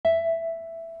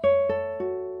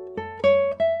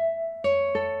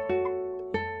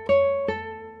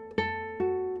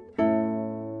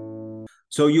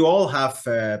So you all have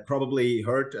probably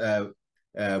heard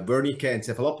Wernicke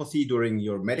Encephalopathy during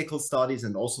your medical studies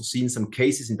and also seen some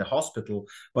cases in the hospital,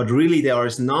 but really there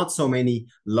is not so many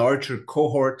larger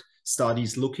cohort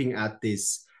studies looking at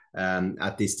this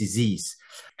disease.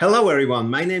 Hello everyone,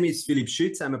 my name is Philipp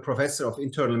Schütz. I'm a professor of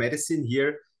internal medicine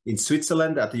here in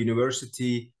Switzerland at the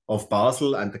University of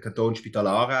Basel and the Kantonsspital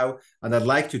Aarau, and I'd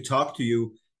like to talk to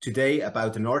you today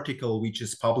about an article we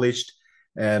just published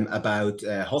about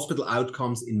hospital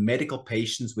outcomes in medical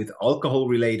patients with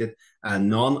alcohol-related and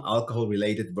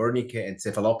non-alcohol-related Wernicke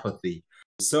encephalopathy.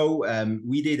 So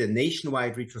we did a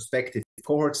nationwide retrospective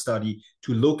cohort study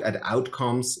to look at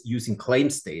outcomes using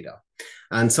claims data.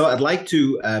 And so I'd like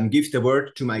to give the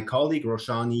word to my colleague,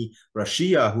 Roshani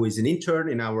Rashia, who is an intern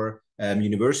in our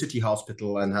university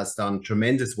hospital and has done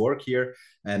tremendous work here.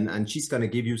 And she's going to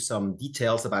give you some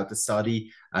details about the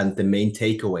study and the main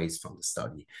takeaways from the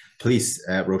study. Please,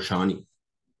 Roshani.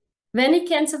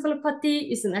 Wernicke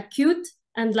encephalopathy is an acute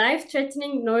and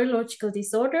life-threatening neurological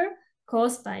disorder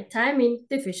caused by thiamine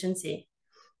deficiency.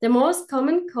 The most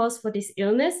common cause for this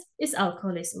illness is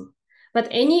alcoholism, but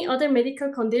any other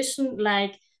medical condition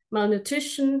like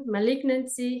malnutrition,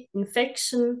 malignancy,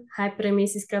 infection,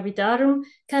 hyperemesis gravidarum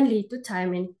can lead to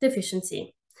thiamine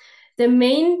deficiency. The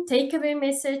main takeaway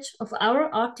message of our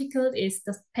article is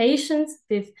that patients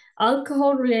with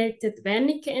alcohol-related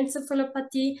Wernicke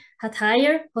encephalopathy had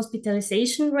higher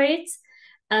hospitalization rates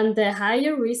and a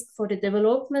higher risk for the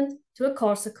development to a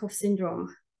Korsakoff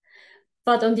syndrome.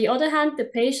 But on the other hand, the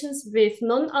patients with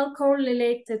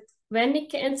non-alcohol-related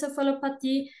Wernicke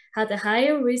encephalopathy had a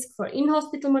higher risk for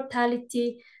in-hospital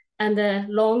mortality and a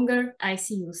longer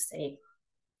ICU stay.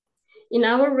 In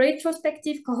our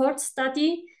retrospective cohort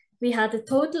study, we had a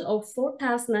total of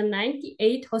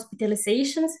 4,098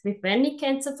 hospitalizations with Wernicke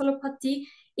encephalopathy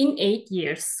in 8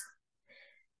 years.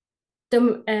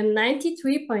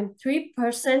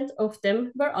 93.3% of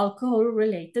them were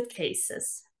alcohol-related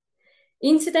cases.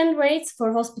 Incident rates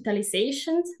for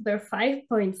hospitalizations were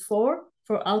 5.4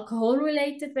 for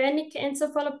alcohol-related Wernicke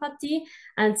encephalopathy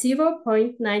and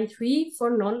 0.93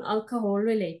 for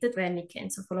non-alcohol-related Wernicke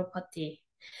encephalopathy.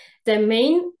 The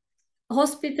main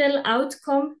hospital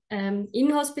outcome,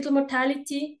 in-hospital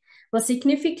mortality, was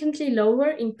significantly lower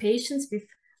in patients with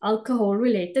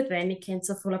alcohol-related Wernicke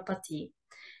encephalopathy.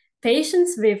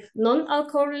 Patients with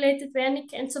non-alcohol-related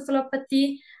Wernicke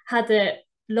encephalopathy had a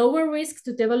lower risk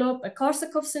to develop a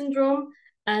Korsakoff syndrome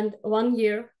and 1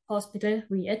 year hospital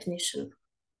readmission.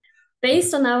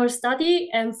 Based on our study,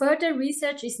 further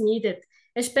research is needed,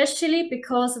 especially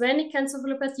because Wernicke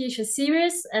encephalopathy is a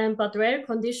serious but rare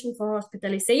condition for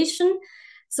hospitalization.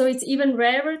 So it's even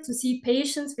rarer to see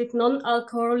patients with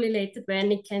non-alcohol-related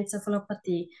Wernicke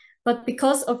encephalopathy. But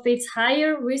because of its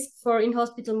higher risk for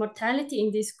in-hospital mortality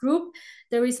in this group,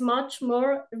 there is much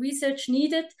more research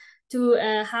needed to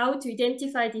how to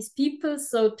identify these people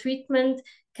so treatment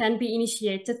can be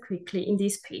initiated quickly in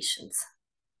these patients.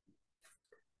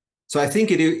 So I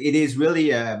think it is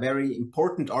really a very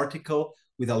important article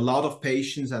with a lot of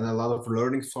patients and a lot of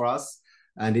learnings for us.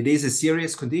 And it is a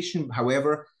serious condition.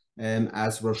 However,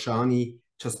 as Roshani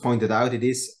just pointed out, it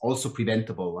is also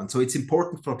preventable. And so it's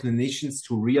important for clinicians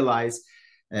to realize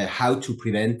how to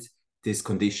prevent this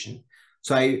condition.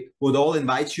 So I would all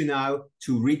invite you now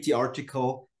to read the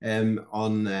article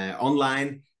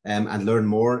online and learn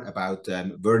more about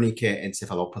Wernicke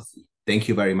encephalopathy. Thank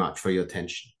you very much for your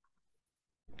attention.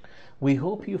 We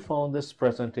hope you found this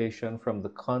presentation from the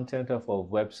content of our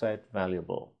website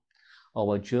valuable.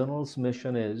 Our journal's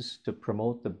mission is to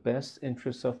promote the best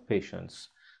interests of patients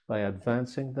by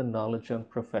advancing the knowledge and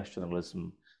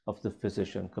professionalism of the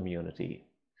physician community.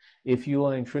 If you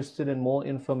are interested in more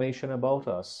information about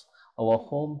us, our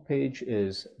homepage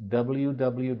is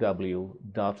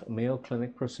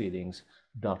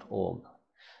www.mayoclinicproceedings.org.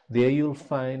 There you'll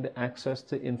find access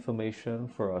to information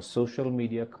for our social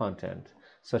media content,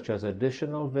 such as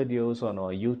additional videos on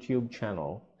our YouTube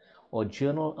channel or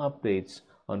journal updates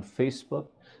on Facebook.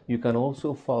 You can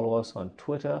also follow us on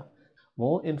Twitter.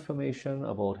 More information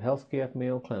about healthcare at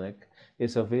Mayo Clinic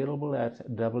is available at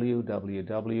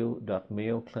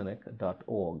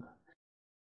www.mayoclinic.org.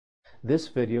 This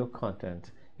video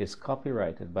content is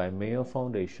copyrighted by Mayo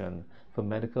Foundation for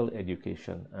Medical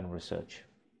Education and Research.